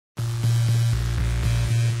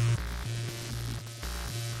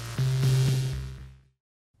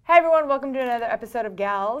everyone, welcome to another episode of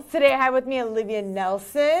Gals. Today I have with me Olivia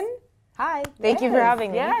Nelson. Hi, thank you for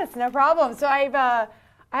having me. Yes, no problem. So I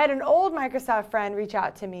had an old Microsoft friend reach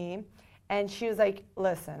out to me, and she was like,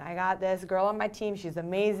 listen, I got this girl on my team. She's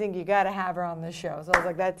amazing. You got to have her on the show. So I was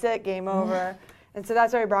like, that's it, game over. And so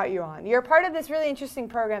that's why I brought you on. You're part of this really interesting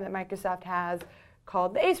program that Microsoft has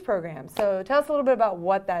called the ACE program. So tell us a little bit about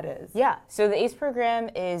what that is. Yeah, so the ACE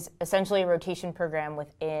program is essentially a rotation program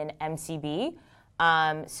within MCB.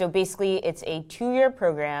 So basically it's a 2-year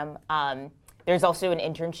program. There's also an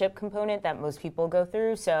internship component that most people go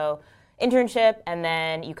through. So internship, and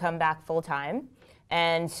then you come back full time.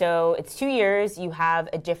 And so it's 2 years. You have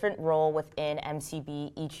a different role within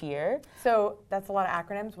MCB each year. So that's a lot of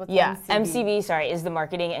acronyms. What's MCB, is the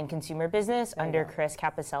marketing and consumer business under Chris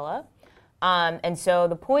Capicella. And so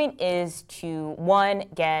the point is to, one,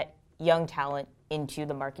 get young talent into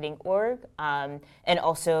the marketing org, and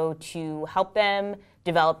also to help them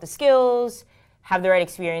develop the skills, have the right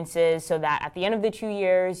experiences, so that at the end of the 2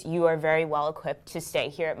 years, you are very well equipped to stay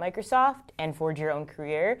here at Microsoft and forge your own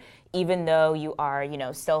career, even though you are,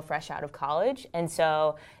 still fresh out of college. And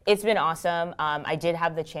so it's been awesome. I did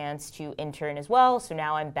have the chance to intern as well, so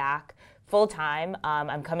now I'm back full time.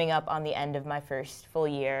 I'm coming up on the end of my first full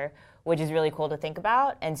year, which is really cool to think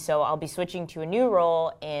about. And so I'll be switching to a new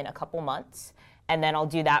role in a couple months, and then I'll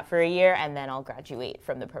do that for a year, and then I'll graduate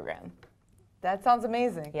from the program. That sounds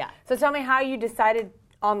amazing. Yeah. So tell me how you decided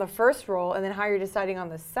on the first role, and then how you're deciding on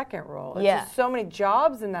the second role. It's just so many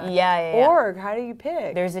jobs in that org. How do you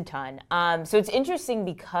pick? There's a ton. So it's interesting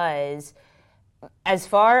because as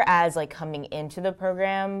far as like coming into the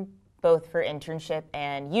program, both for internship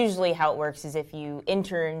and usually how it works is if you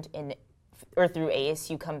interned in or through ACE,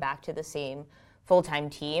 you come back to the same full-time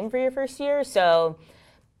team for your first year. So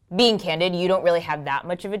being candid, you don't really have that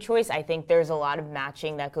much of a choice. I think there's a lot of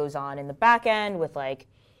matching that goes on in the back end with like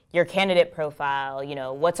your candidate profile,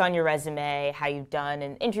 what's on your resume, how you've done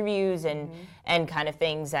in interviews, and kind of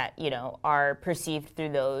things that, are perceived through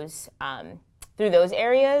those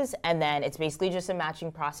areas. And then it's basically just a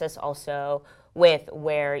matching process also with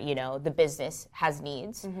where, the business has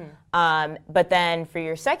needs. But then for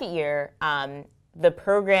your second year, the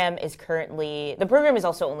program is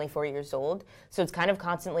also only 4 years old, so it's kind of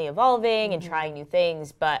constantly evolving and trying new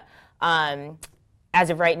things. But as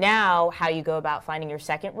of right now, how you go about finding your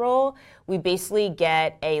second role, we basically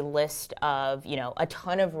get a list of, a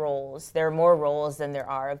ton of roles. There are more roles than there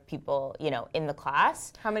are of people, in the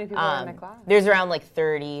class. How many people are in the class? There's around like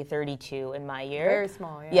 30, 32 in my year. Very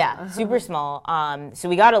small, Yeah, super small. So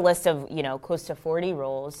we got a list of, close to 40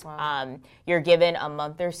 roles. Wow. You're given a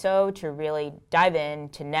month or so to really dive in,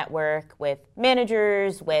 to network with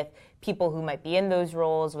managers, with people who might be in those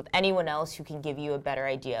roles, with anyone else who can give you a better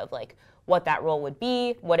idea of like what that role would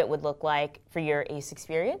be, what it would look like for your ACE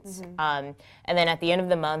experience. And then at the end of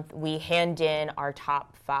the month, we hand in our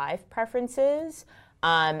top 5 preferences.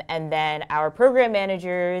 And then our program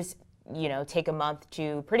managers, take a month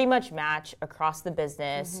to pretty much match across the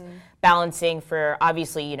business, balancing for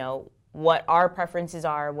obviously, what our preferences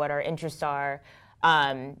are, what our interests are,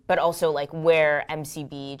 but also like where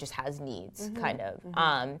MCB just has needs, kind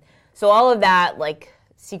of. So all of that, like,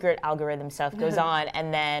 secret algorithm stuff goes on,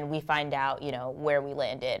 and then we find out, where we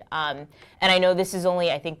landed. And I know this is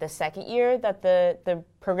only, I think, the second year that the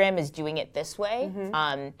program is doing it this way.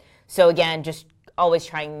 So again, just always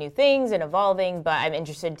trying new things and evolving, but I'm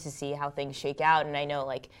interested to see how things shake out. And I know,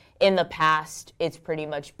 like, in the past, it's pretty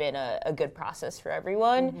much been a good process for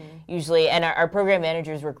everyone, usually. And our program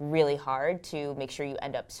managers work really hard to make sure you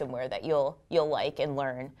end up somewhere that you'll like and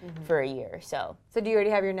learn for a year. So do you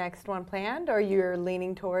already have your next one planned, or you're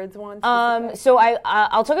leaning towards one? So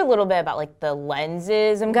I'll talk a little bit about like the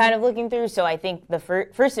lenses I'm kind of looking through. So I think the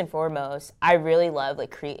first and foremost, I really love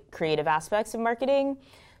like creative aspects of marketing.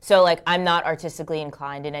 So like I'm not artistically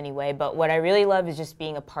inclined in any way, but what I really love is just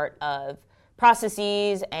being a part of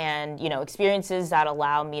processes and, experiences that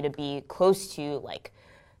allow me to be close to like,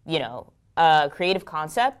 a creative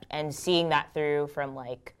concept and seeing that through from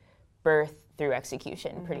like birth through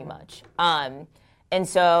execution pretty much. And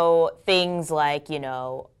so things like,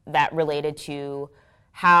 that related to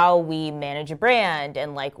how we manage a brand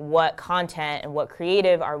and like what content and what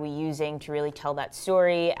creative are we using to really tell that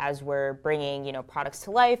story as we're bringing, products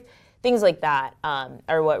to life, things like that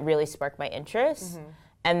are what really sparked my interest.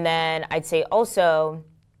 And then I'd say also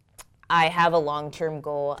I have a long-term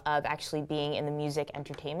goal of actually being in the music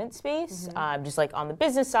entertainment space, just like on the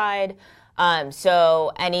business side.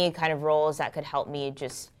 So any kind of roles that could help me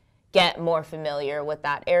just get more familiar with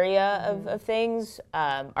that area of things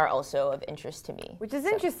are also of interest to me. Which is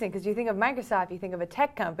interesting, because you think of Microsoft, you think of a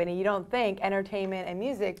tech company, you don't think entertainment and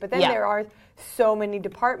music, but then there are so many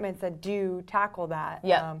departments that do tackle that.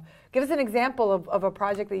 Yeah. Give us an example of a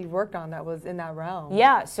project that you've worked on that was in that realm.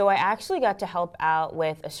 Yeah, so I actually got to help out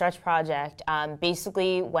with a stretch project.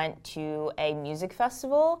 Basically went to a music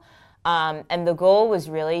festival. And the goal was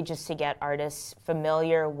really just to get artists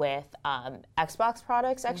familiar with Xbox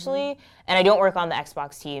products, actually. And I don't work on the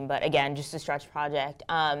Xbox team, but again, just a stretch project.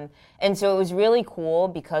 And so it was really cool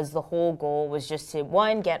because the whole goal was just to,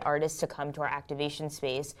 one, get artists to come to our activation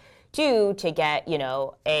space, two, to get,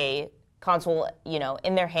 a console,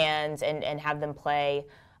 in their hands and have them play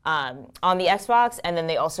on the Xbox. And then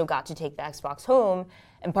they also got to take the Xbox home.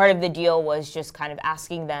 And part of the deal was just kind of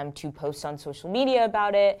asking them to post on social media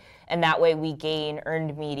about it, and that way we gain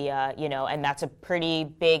earned media, and that's a pretty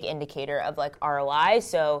big indicator of like ROI.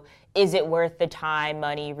 So is it worth the time,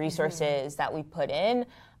 money, resources that we put in?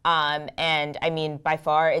 And I mean, by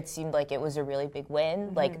far, it seemed like it was a really big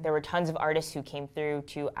win. Like there were tons of artists who came through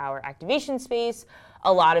to our activation space.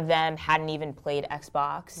 A lot of them hadn't even played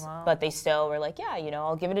Xbox, but they still were like, yeah,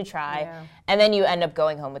 I'll give it a try. Yeah. And then you end up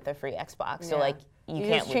going home with a free Xbox. So like, you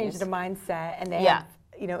can't just change lose. the mindset, and they have,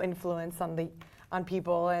 influence on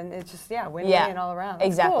people, and it's just win-win all around. That's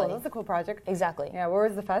exactly. Cool. That's a cool project. Exactly. Yeah, where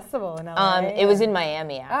was the festival in LA? It was in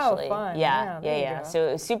Miami, actually. Oh, fun. Yeah. So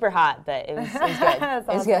it was super hot, but it was good. That's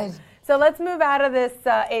awesome. It was good. So let's move out of this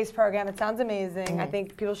ACE program. It sounds amazing. I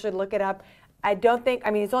think people should look it up.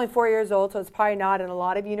 It's only 4 years old, so it's probably not in a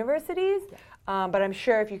lot of universities, but I'm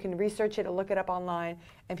sure if you can research it or look it up online,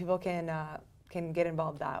 and people can get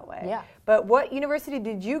involved that way. Yeah. But what university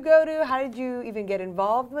did you go to? How did you even get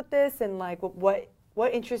involved with this? And like, what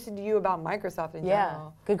interested you about Microsoft in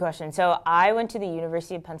general? Good question. So I went to the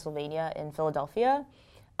University of Pennsylvania in Philadelphia.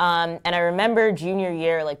 And I remember junior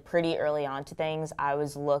year, like pretty early on to things, I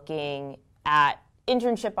was looking at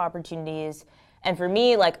internship opportunities. And for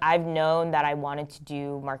me, like I've known that I wanted to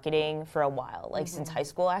do marketing for a while, like since high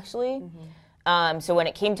school, actually. So when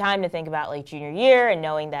it came time to think about like junior year and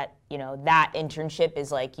knowing that, that internship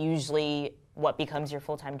is like usually what becomes your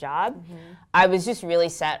full-time job, I was just really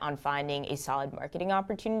set on finding a solid marketing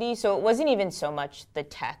opportunity. So it wasn't even so much the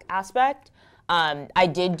tech aspect. I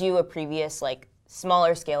did do a previous like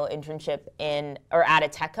smaller scale internship at a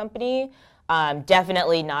tech company.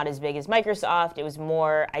 Definitely not as big as Microsoft. It was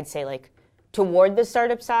more, I'd say like toward the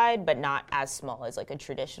startup side, but not as small as like a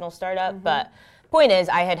traditional startup. But point is,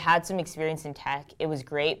 I had some experience in tech. It was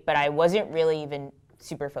great, but I wasn't really even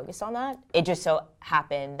super focused on that. It just so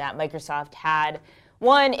happened that Microsoft had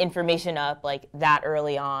information up like that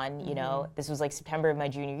early on. This was like September of my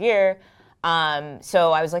junior year.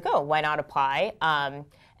 So I was like, oh, why not apply?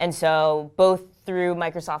 And so both through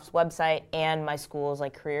Microsoft's website and my school's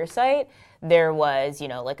like career site, there was,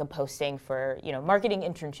 like a posting for, marketing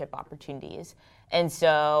internship opportunities. And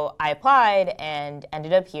so I applied and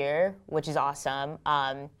ended up here, which is awesome.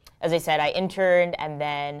 As I said, I interned and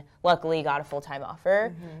then luckily got a full-time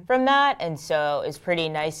offer from that. And so it was pretty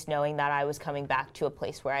nice knowing that I was coming back to a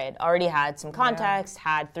place where I had already had some context,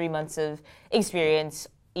 had 3 months of experience,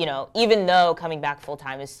 even though coming back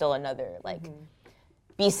full-time is still another like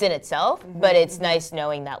beast in itself, but it's nice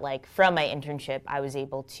knowing that like from my internship, I was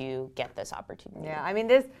able to get this opportunity. Yeah, I mean,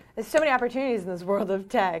 there's so many opportunities in this world of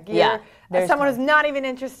tech. There's someone who's not even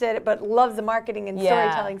interested but loves the marketing and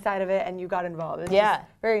storytelling side of it, and you got involved. It's just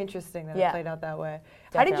very interesting that it played out that way.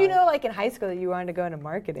 Definitely. How did you know, like in high school, that you wanted to go into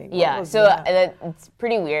marketing? It's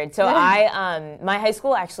pretty weird. So my high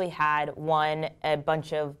school actually had a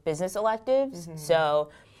bunch of business electives.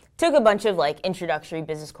 So took a bunch of like introductory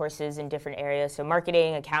business courses in different areas, so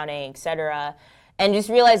marketing, accounting, etc., and just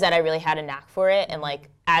realized that I really had a knack for it. And like,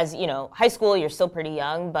 as high school, you're still pretty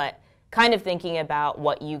young, but kind of thinking about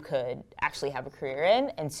what you could actually have a career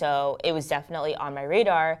in. And so it was definitely on my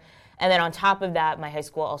radar. And then on top of that, my high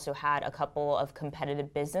school also had a couple of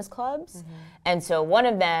competitive business clubs. And so one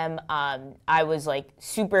of them I was like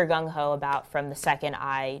super gung-ho about from the second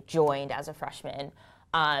I joined as a freshman.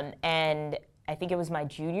 And I think it was my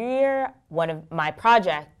junior year, one of my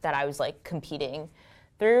project that I was like competing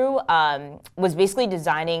through was basically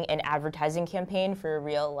designing an advertising campaign for a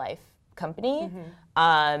real life company.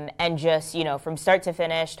 And just, from start to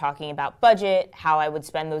finish, talking about budget, how I would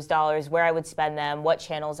spend those dollars, where I would spend them, what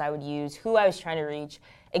channels I would use, who I was trying to reach,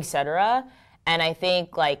 etc. And I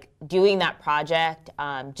think like doing that project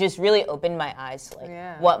just really opened my eyes to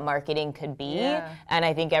like what marketing could be. And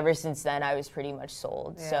I think ever since then I was pretty much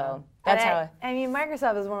sold. So that's how I mean,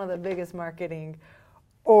 Microsoft is one of the biggest marketing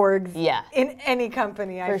orgs in any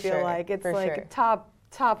company. I feel like it's like top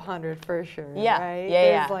top 100 for sure. Yeah. Right? Yeah,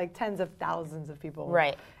 There's yeah. like tens of thousands of people.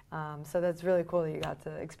 Right. So that's really cool that you got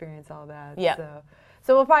to experience all that. Yeah.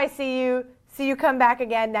 So we'll probably see you come back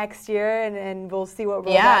again next year, and we'll see what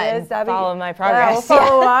role that is. And follow my progress. We'll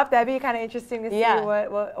follow up. That'd be kind of interesting to see Yeah.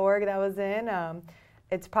 what org that was in.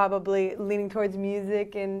 It's probably leaning towards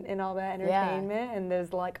music and all that entertainment, and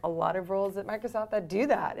there's like a lot of roles at Microsoft that do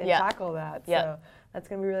that and tackle that. So that's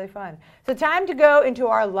going to be really fun. So time to go into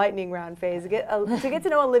our lightning round phase to get to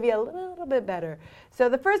know Olivia a little bit better. So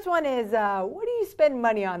the first one is, what do you spend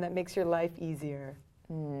money on that makes your life easier?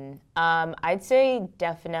 I'd say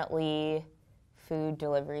definitely food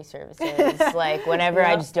delivery services. Like whenever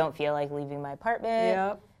I just don't feel like leaving my apartment.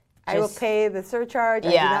 Yep. I will pay the surcharge.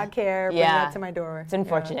 I do not care. Bring that to my door. It's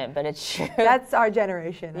unfortunate, but it's true. That's our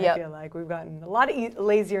generation. I feel like we've gotten a lot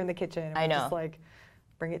lazier in the kitchen. I know. Just like,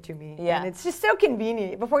 bring it to me. Yeah. And it's just so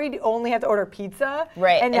convenient. Before you only have to order pizza.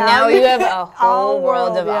 Right. And now you have a whole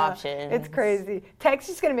world of options. It's crazy. Tech's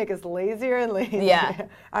just going to make us lazier and lazier. Yeah.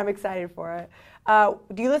 I'm excited for it.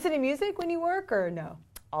 Do you listen to music when you work or no?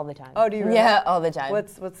 All the time. Oh, do you really? Yeah, all the time.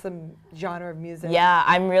 What's some genre of music? Yeah,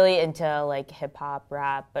 I'm really into like hip hop,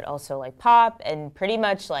 rap, but also like pop, and pretty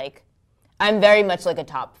much like I'm very much like a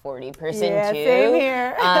top 40 person too. Same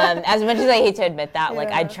here. As much as I hate to admit that,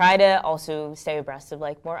 like I try to also stay abreast of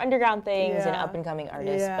like more underground things and up and coming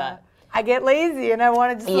artists, but I get lazy and I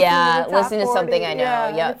want to just listen to something I know.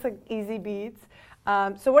 Yeah, it's like easy beats.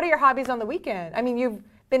 So what are your hobbies on the weekend? I mean, you've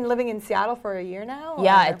been living in Seattle for a year now?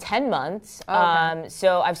 Yeah, 10 months. Oh, okay.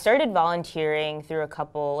 So I've started volunteering through a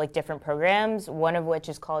couple like different programs, one of which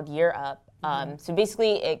is called Year Up. So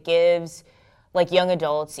basically it gives like young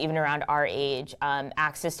adults, even around our age,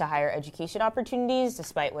 access to higher education opportunities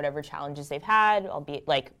despite whatever challenges they've had, albeit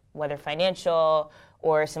like whether financial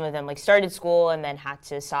or some of them like started school and then had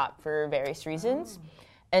to stop for various reasons.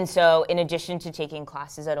 And so in addition to taking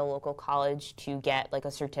classes at a local college to get like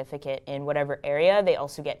a certificate in whatever area, they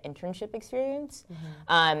also get internship experience.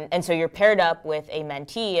 And so you're paired up with a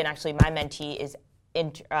mentee, and actually my mentee is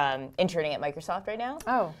interning at Microsoft right now.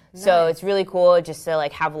 Oh, nice. So it's really cool just to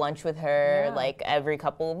like have lunch with her like every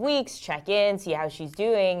couple of weeks, check in, see how she's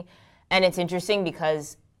doing. And it's interesting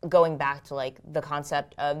because going back to like the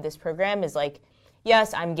concept of this program is like,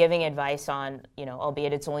 yes, I'm giving advice on, you know,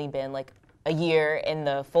 albeit it's only been like a year in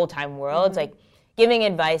the full-time world, it's like giving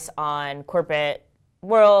advice on corporate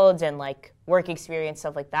worlds and like work experience,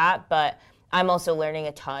 stuff like that. But I'm also learning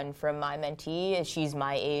a ton from my mentee. She's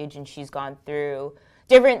my age and she's gone through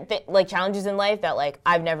different like challenges in life that like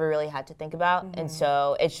I've never really had to think about. And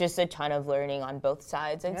so it's just a ton of learning on both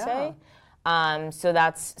sides, I'd say. So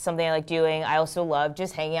that's something I like doing. I also love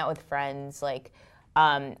just hanging out with friends. Like,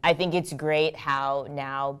 I think it's great how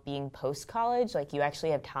now being post-college, like you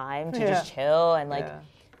actually have time to just chill and like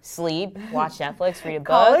sleep, watch Netflix, read a book.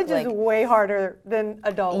 College like, is way harder than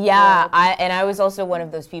adult. Yeah, I was also one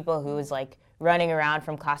of those people who was like running around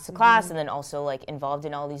from class to class and then also like involved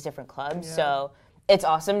in all these different clubs. So it's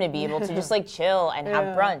awesome to be able to just like chill and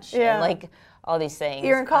have brunch and like all these things.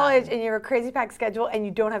 You're in college and you have a crazy packed schedule and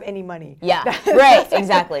you don't have any money. Yeah, right,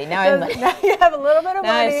 exactly. Now now you have a little bit of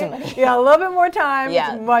Now I money. have some money. Yeah, a little bit more time.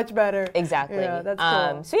 Yeah. It's much better. Exactly. Yeah, that's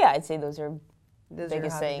cool. So yeah, I'd say those are Those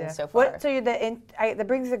biggest are your hobbies, things so far. So you're that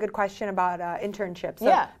brings us a good question about internships.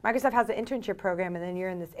 So Microsoft has an internship program, and then you're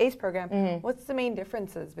in this ACE program. What's the main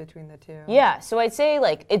differences between the two? Yeah, so I'd say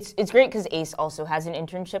like it's great because ACE also has an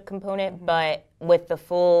internship component, but with the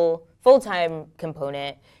full-time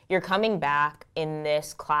component, you're coming back in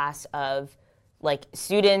this class of like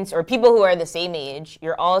students or people who are the same age.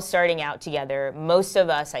 You're all starting out together. Most of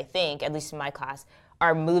us, I think, at least in my class,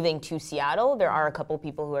 are moving to Seattle. There are a couple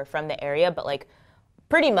people who are from the area, but like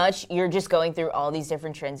pretty much you're just going through all these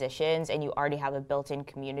different transitions and you already have a built-in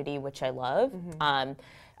community, which I love.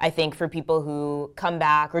 I think for people who come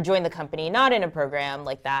back or join the company not in a program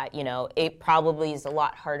like that, you know, it probably is a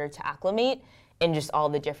lot harder to acclimate in just all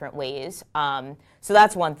the different ways. So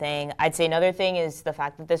that's one thing. I'd say another thing is the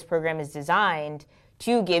fact that this program is designed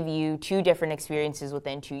to give you 2 different experiences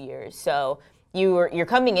within 2 years. So you're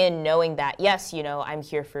coming in knowing that, yes, you know, I'm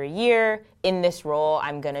here for a year. In this role,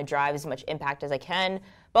 I'm going to drive as much impact as I can.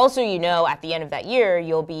 But also, you know, at the end of that year,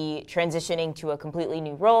 you'll be transitioning to a completely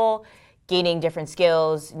new role, gaining different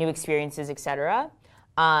skills, new experiences, etc.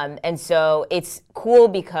 And so it's cool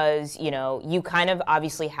because, you know, you kind of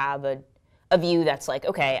obviously have a view that's like,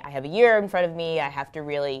 okay, I have a year in front of me. I have to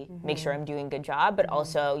really make sure I'm doing a good job. But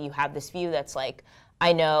also you have this view that's like,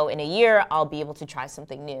 I know in a year I'll be able to try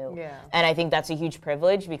something new. And I think that's a huge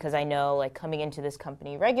privilege because I know like coming into this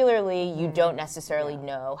company regularly, you don't necessarily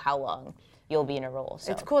know how long you'll be in a role.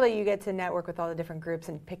 So it's cool that you get to network with all the different groups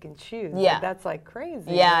and pick and choose. Yeah. Like, that's like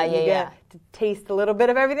crazy. Yeah, like, you get to taste a little bit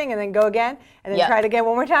of everything and then go again and then try it again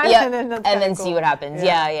one more time and then see what happens.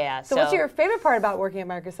 Yeah. So what's your favorite part about working at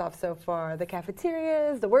Microsoft so far? The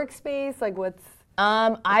cafeterias, the workspace, like what's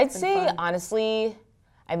I'd say fun? honestly,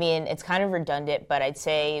 I mean, it's kind of redundant, but I'd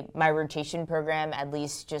say my rotation program, at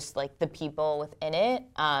least just like the people within it,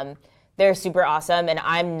 they're super awesome. And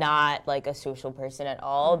I'm not like a social person at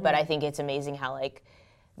all, but I think it's amazing how like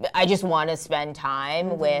I just want to spend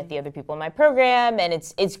time with the other people in my program. And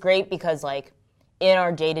it's great because like in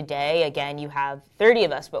our day-to-day, again, you have 30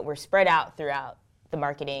 of us, but we're spread out throughout the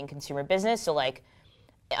marketing consumer business. So like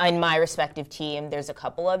in my respective team, there's a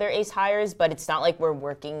couple other ACE hires, but it's not like we're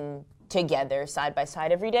working together side by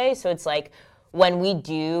side every day. So it's like when we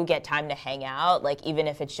do get time to hang out, like even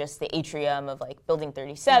if it's just the atrium of like building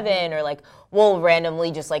 37 or like we'll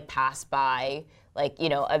randomly just like pass by like, you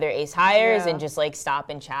know, other ACE hires and just like stop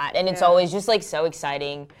and chat. And it's always just like so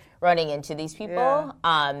exciting running into these people.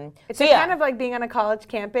 It's kind of like being on a college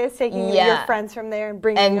campus, taking your friends from there and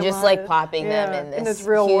bringing them just like plopping them in this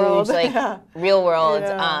real huge, world. like real world.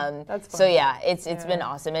 That's fun. So yeah, it's been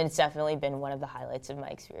awesome, and it's definitely been one of the highlights of my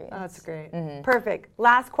experience. Oh, that's great. Perfect.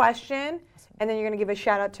 Last question, and then you're going to give a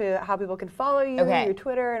shout out to how people can follow you, your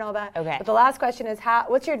Twitter and all that. Okay. But the last question is,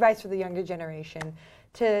 what's your advice for the younger generation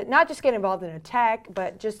to not just get involved in a tech,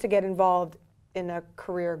 but just to get involved in a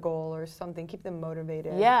career goal or something, keep them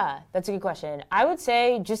motivated? Yeah, that's a good question. I would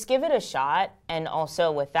say just give it a shot, and also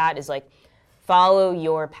with that is like follow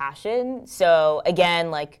your passion. So again,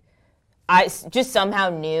 like I just somehow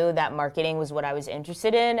knew that marketing was what I was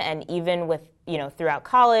interested in, and even with, you know, throughout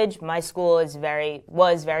college, my school was very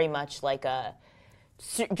much like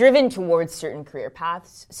driven towards certain career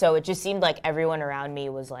paths. So it just seemed like everyone around me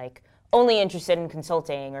was like only interested in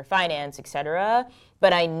consulting or finance, et cetera.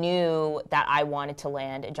 But I knew that I wanted to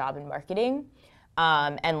land a job in marketing.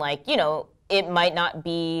 And like, you know, there might not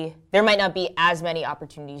be as many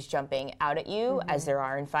opportunities jumping out at you as there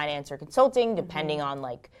are in finance or consulting, depending on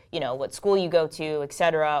like, you know, what school you go to, et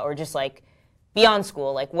cetera, or just like beyond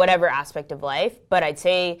school, like whatever aspect of life. But I'd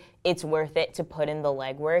say it's worth it to put in the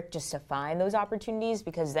legwork just to find those opportunities,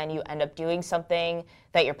 because then you end up doing something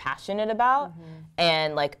that you're passionate about.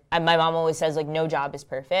 And like my mom always says, like, no job is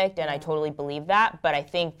perfect, and I totally believe that. But I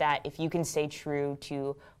think that if you can stay true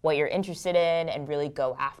to what you're interested in and really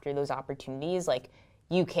go after those opportunities, like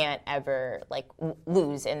you can't ever like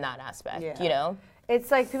lose in that aspect, you know?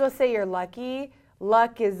 It's like people say you're lucky.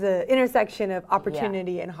 Luck is the intersection of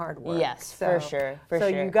opportunity and hard work. Yes, so, for sure. So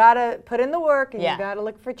you gotta put in the work, and you gotta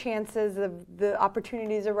look for chances of the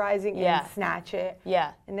opportunities arising and snatch it.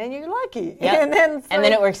 Yeah. And then you're lucky. And then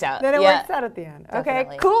it works out. Then it works out at the end. Definitely.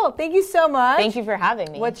 Okay, cool. Thank you so much. Thank you for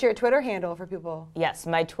having me. What's your Twitter handle for people? Yes,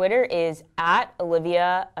 my Twitter is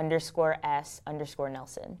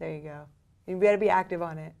 @Olivia_S_Nelson. There you go. You better be active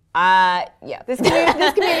on it. Yeah. This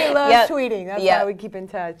community loves tweeting. That's how we keep in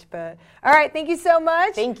touch. But all right, thank you so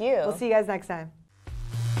much. Thank you. We'll see you guys next time.